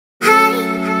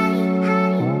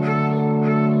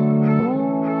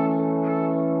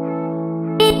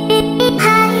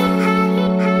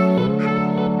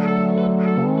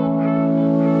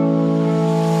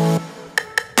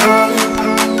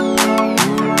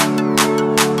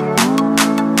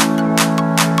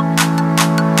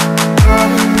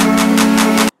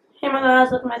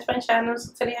welcome back to my channel.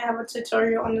 So today I have a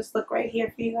tutorial on this look right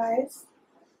here for you guys.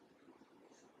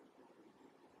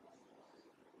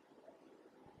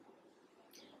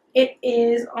 It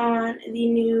is on the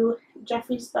new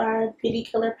Jeffree Star Beauty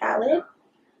Killer palette.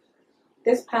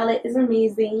 This palette is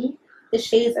amazing. The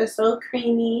shades are so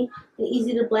creamy and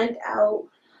easy to blend out.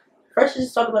 First, let's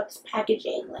just talk about this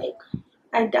packaging. Like,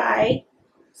 I died.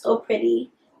 So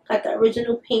pretty. Got the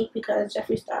original pink because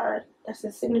Jeffree Star, that's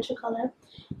his signature color.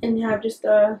 And you have just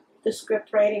the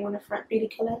script writing on the front, Beauty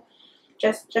Killer.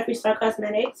 Just Jeffree Star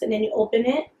Cosmetics. And then you open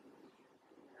it.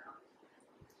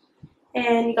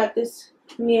 And you got this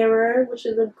mirror, which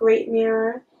is a great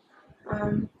mirror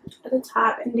at the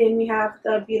top. And then we have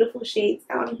the beautiful shades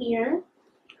down here.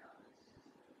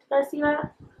 Did I see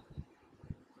that?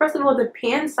 First of all, the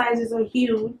pan sizes are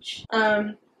huge.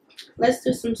 Let's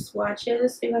do some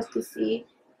swatches so you guys can see.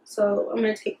 So I'm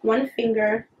going to take one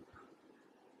finger,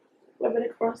 rub it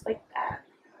across like that.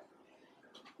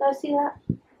 You guys see that?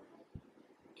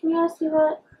 Can you guys see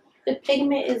that? The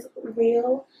pigment is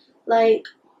real. Like,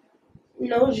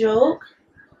 no joke.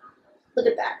 Look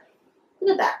at that. Look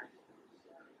at that.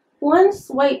 One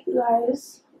swipe, you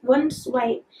guys. One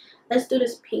swipe. Let's do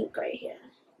this pink right here.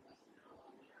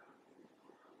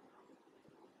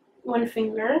 One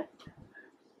finger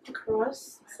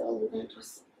across. So we're going to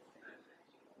just...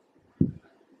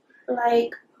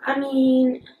 Like, I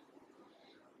mean,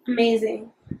 amazing.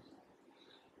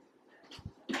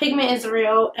 Pigment is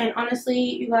real, and honestly,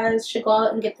 you guys should go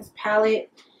out and get this palette.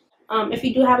 If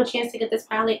you do have a chance to get this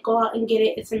palette, go out and get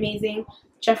it. It's amazing.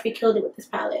 Jeffree killed it with this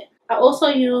palette. I also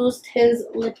used his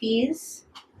lippies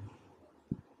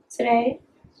today.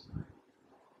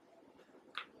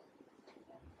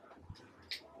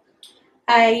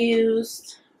 I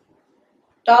used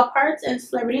Doll Parts and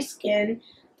Celebrity Skin.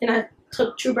 Then I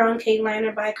took True Brown Cake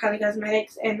Liner by Kylie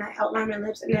Cosmetics and I outlined my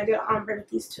lips and I did ombre with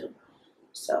these two.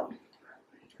 So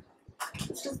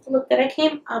this is the look that I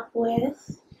came up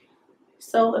with.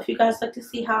 So if you guys like to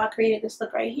see how I created this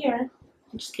look right here,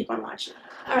 just keep on watching.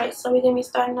 Alright, so we're going to be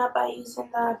starting out by using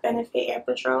the Benefit Air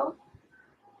Patrol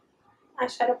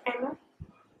eyeshadow primer.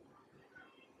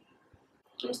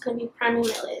 I'm just going to be priming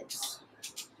my lids.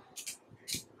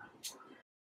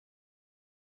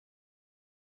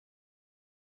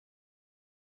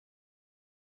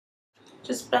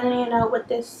 Just blending it out with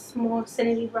this small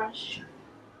Cinity brush.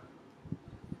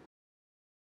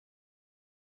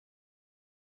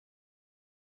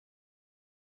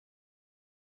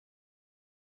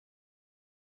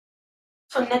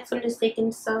 So next I'm just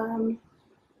taking some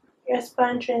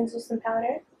Airspun translucent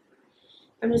powder.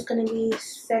 I'm just going to be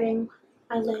setting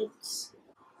my lids.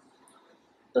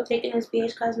 So taking this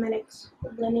BH Cosmetics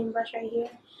blending brush right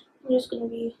here, I'm just going to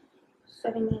be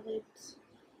setting my lids.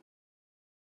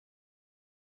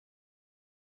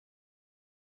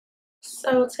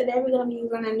 So today we're going to be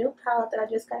using a new palette that I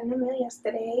just got in the mail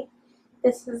yesterday.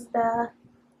 This is the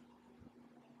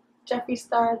Jeffree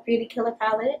Star Beauty Killer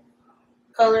palette,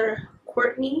 color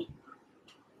Courtney,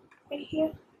 right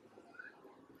here.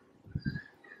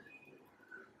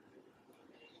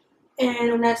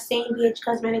 And on that same BH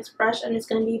Cosmetics brush, I'm just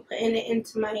going to be putting it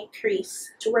into my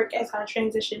crease to work as our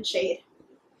transition shade.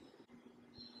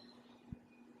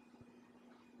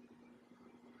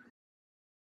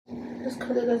 Just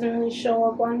because it doesn't really show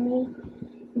up on me,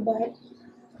 but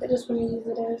I just want to use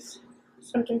it as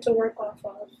something to work off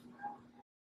of.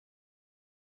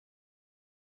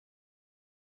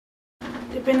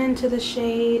 Dipping into the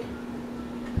shade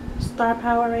Star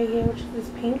Power right here, which is this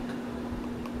pink.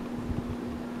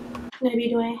 I'm going to be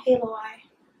doing Halo Eye.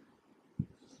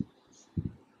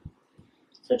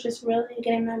 So just really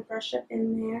getting my brush up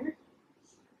in there.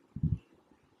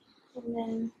 And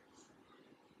then,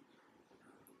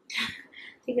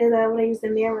 because I want to use the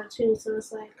mirror too, so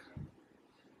it's like,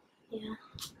 yeah.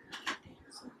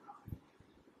 So,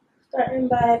 starting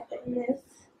by putting this,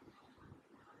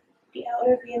 the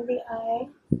outer V of the eye.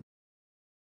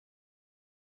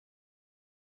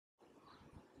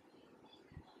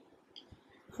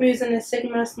 I'm using the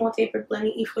Sigma Small Tapered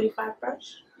Blending E45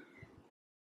 brush.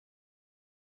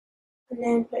 And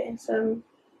then putting some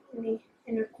in the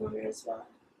inner corner as well,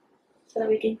 so that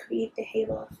we can create the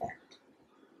halo effect.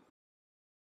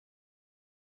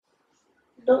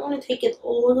 Don't want to take it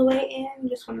all the way in,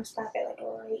 just want to stop it like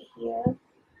right here.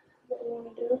 What we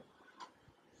want to do.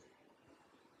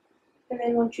 And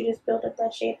then once you just build up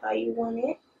that shape how you want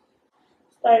it,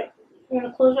 you want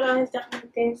to close your eyes down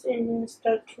like this and then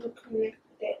start to connect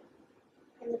it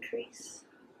in the crease.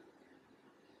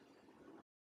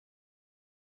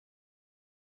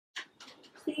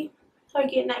 See how you're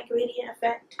getting that gradient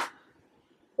effect. You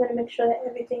want to make sure that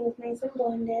everything is nice and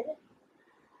blended.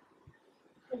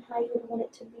 and how you would want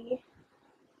it to be.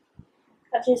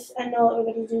 I know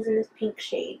everybody's using this pink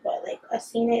shade, but like I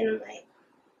seen it and I'm like,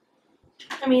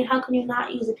 I mean, how can you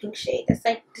not use a pink shade? That's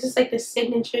like, this is like the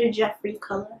signature Jeffree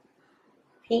color.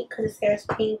 Pink, because his hair is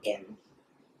pink and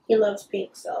he loves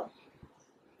pink, so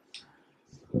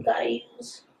you gotta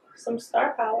use some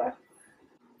star power.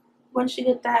 Once you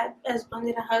get that as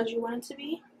blended and how you want it to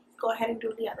be, go ahead and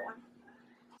do the other one.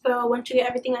 So once you get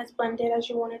everything as blended as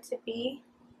you want it to be,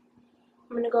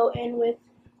 I'm gonna go in with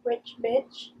Rich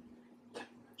Bitch,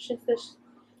 which is this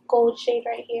gold shade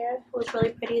right here. It was really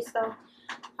pretty, so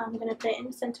I'm gonna put it in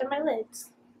the center of my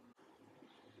lids.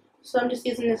 So I'm just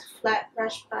using this flat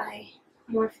brush by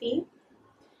Morphe,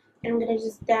 and I'm gonna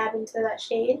just dab into that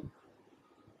shade.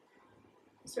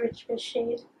 This Rich Bitch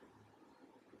shade.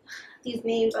 These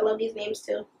names, I love these names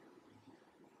too.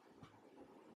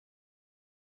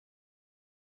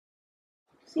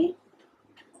 See?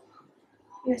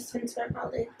 In the center of my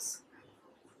lids.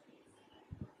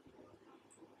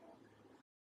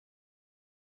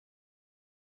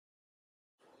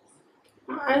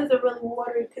 My eyes are really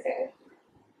watery today.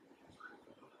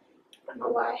 I don't know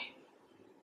why.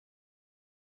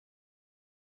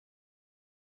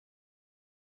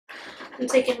 I'm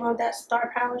taking more of that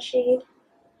Star Power shade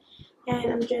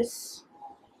and I'm just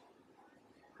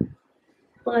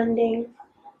blending,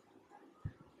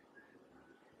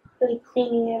 really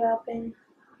cleaning it up and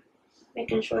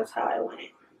making sure it's how I want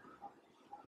it.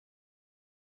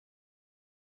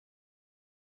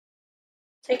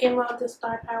 Taking more of the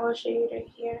Star Power shade right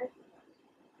here.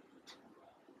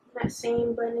 That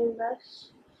same blending brush.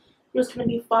 I'm just going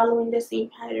to be following the same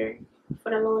pattern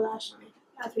for the lower lash line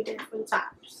as we did for the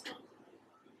top. So.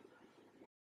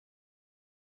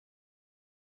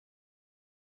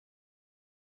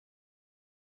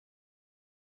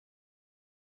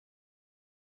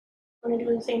 I'm going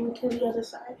to do the same to the other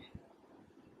side.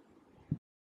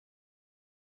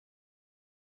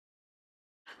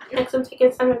 Next, I'm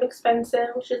taking some of Expensive,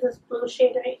 which is this blue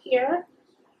shade right here.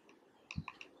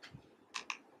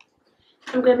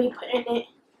 I'm going to be putting it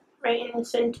right in the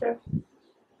center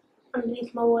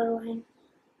underneath my waterline.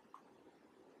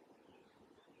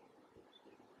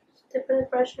 Dip the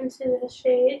brush into this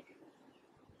shade.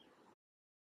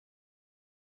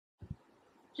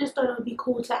 Just thought it would be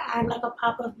cool to add like a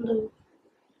pop of blue.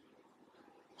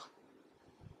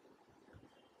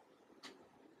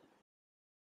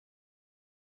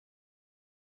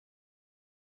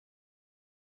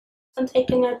 I'm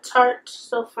taking a Tarte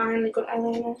So Fine liquid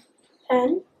eyeliner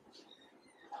pen.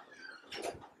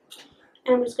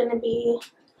 And I'm just going to be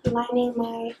lining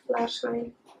my lash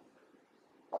line.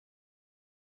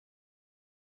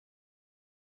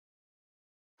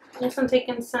 Next, I'm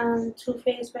taking some Too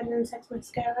Faced Better Than Sex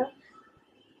mascara.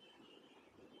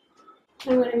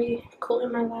 I'm going to be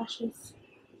coating my lashes.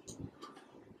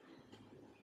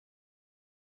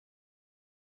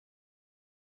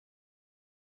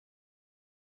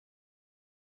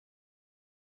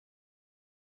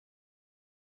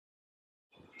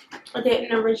 I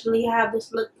didn't originally have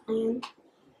this look planned.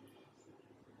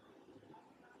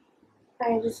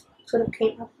 I just sort of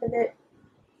came up with it.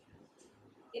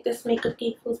 Take this Makeup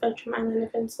Geek Full Spectrum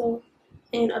Eyeliner Pencil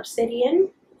in Obsidian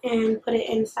and put it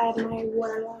inside my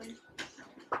waterline.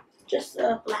 Just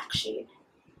a black shade.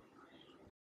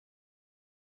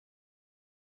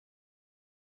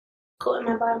 Coating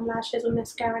my bottom lashes with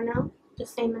mascara now. The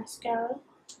same mascara.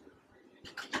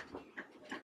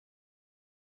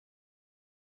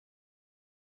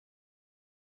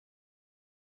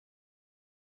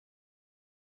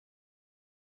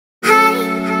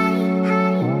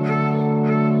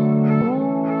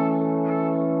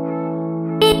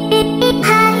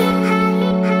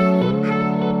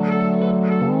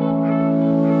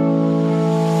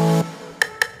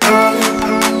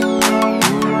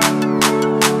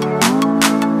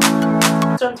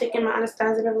 So I'm taking my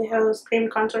Anastasia Beverly Hills Cream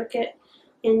Contour Kit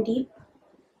in Deep.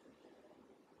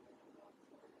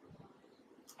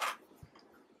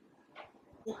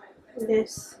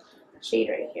 This shade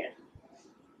right here.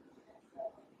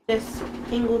 This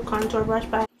Angled Contour Brush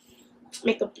by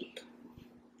Makeup Geek.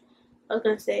 I was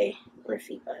gonna say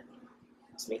Morphe, but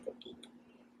it's Makeup Geek.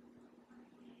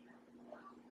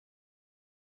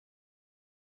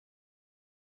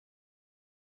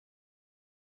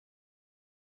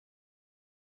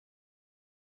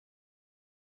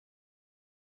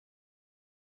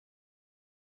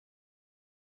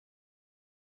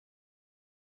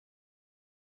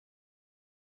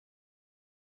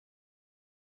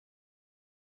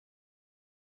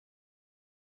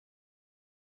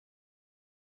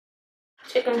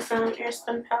 Taking some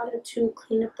Airspun powder to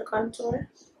clean up the contour.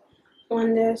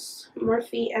 on this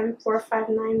Morphe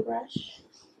M459 brush.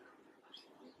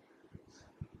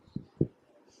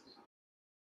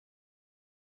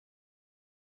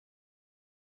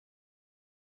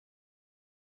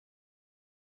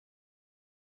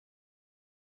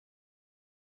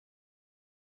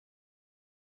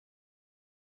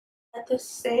 Let this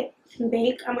sit and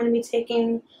bake. I'm going to be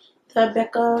taking the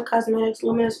Becca Cosmetics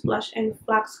Luminous Blush in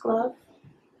Foxglove.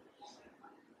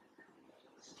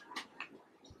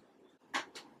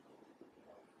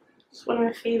 It's one of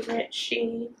my favorite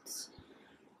shades.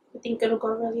 I think it'll go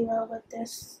really well with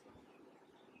this.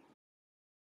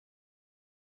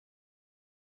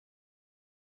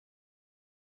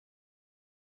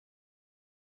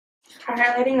 For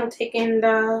highlighting, I'm taking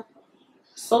the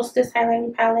Solstice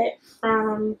highlighting palette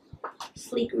from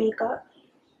Sleek Makeup.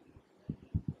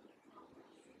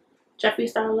 Jeffree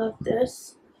Star loved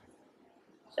this,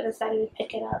 so I decided to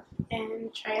pick it up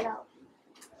and try it out.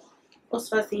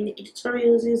 Also, I've seen Nikki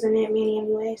tutorials using it many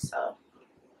anyway, so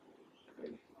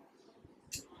I'm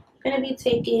gonna be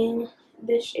taking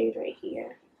this shade right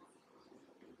here.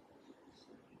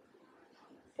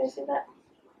 You guys see that?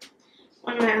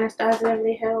 On my Anastasia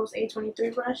Beverly Hills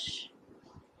A23 brush,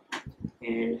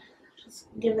 and just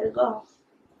give it a go.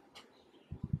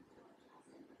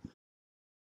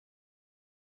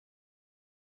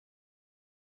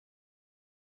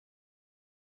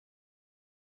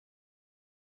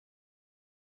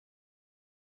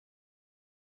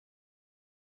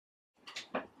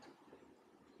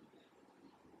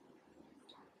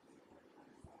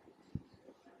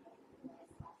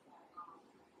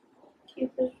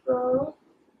 Keep this roll.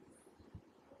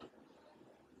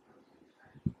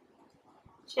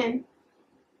 Chin.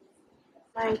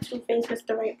 My Too Faced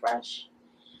Mr. Right brush.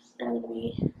 And I'm gonna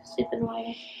be sweeping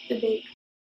away the bake.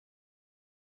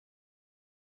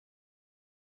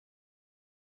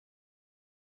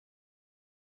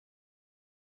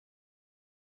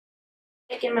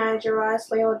 Taking my Gerard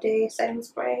Slay All Day setting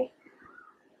spray,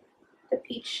 the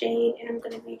peach shade, and I'm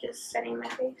gonna be just setting my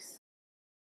face.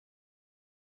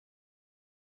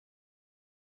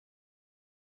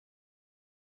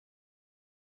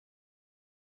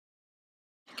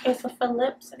 Okay, so for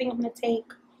lips, I think I'm gonna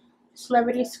take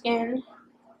Celebrity Skin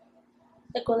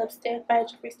Liquid Lipstick by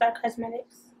Jeffree Star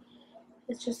Cosmetics.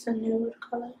 It's just a nude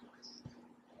color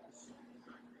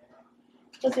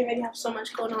because they already have so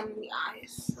much going on in the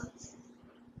eyes.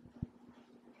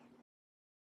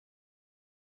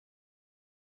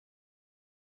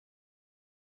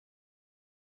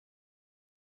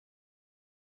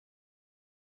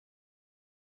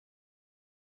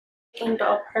 Taking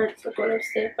Doll Perks Liquid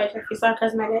Lipstick by Jeffree Star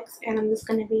Cosmetics, and I'm just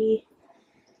gonna be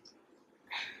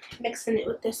mixing it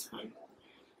with this one,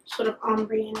 sort of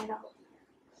ombreing it out.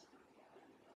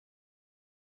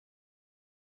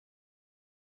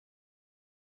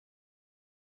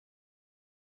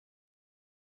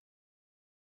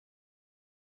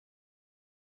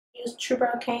 Use True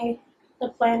Brow K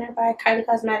lip liner by Kylie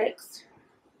Cosmetics,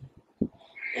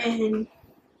 and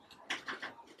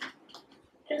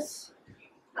just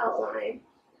outline.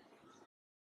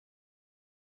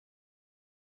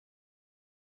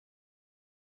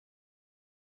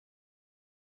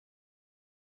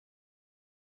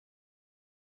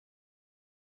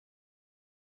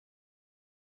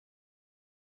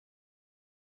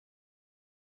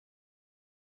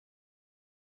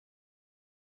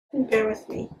 Bear with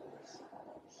me.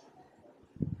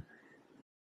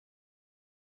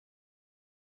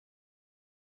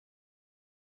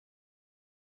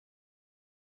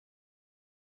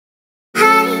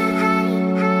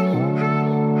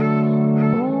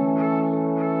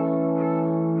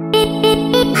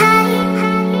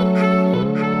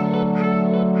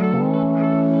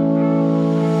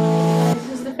 This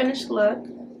is the finished look.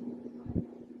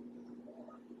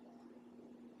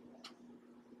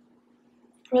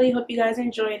 Really hope you guys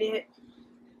enjoyed it.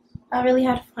 I really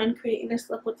had fun creating this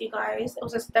look with you guys. It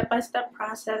was a step-by-step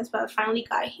process, but I finally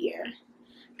got here.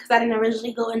 Because I didn't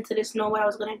originally go into this know what I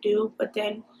was going to do, but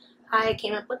then I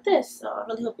came up with this. So I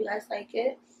really hope you guys like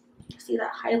it. See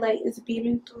that highlight is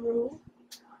beaming through.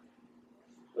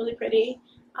 Really pretty.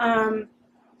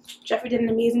 Jeffree did an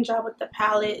amazing job with the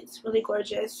palette. It's really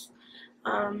gorgeous.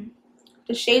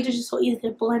 The shades are just so easy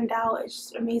to blend out. It's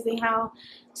just amazing how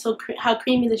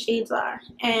creamy the shades are.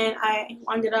 And I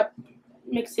ended up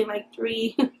mixing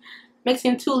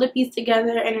mixing two lippies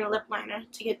together and a lip liner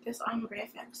to get this ombre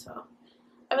effect. So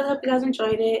I really hope you guys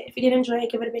enjoyed it. If you did enjoy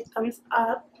it, give it a big thumbs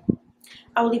up.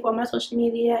 I will leave all my social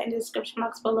media in the description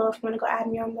box below if you want to go add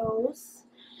me on those.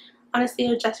 Honestly,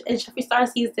 if Jeffree Star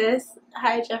sees this,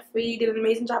 hi Jeffree, you did an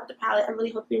amazing job with the palette. I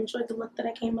really hope you enjoyed the look that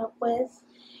I came up with.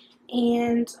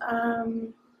 And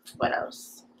what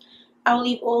else? I'll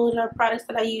leave all of the products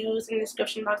that I use in the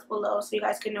description box below so you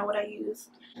guys can know what I use.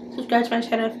 Subscribe to my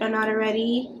channel if you're not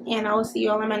already, and I will see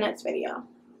you all in my next video.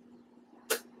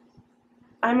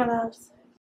 Bye, my loves.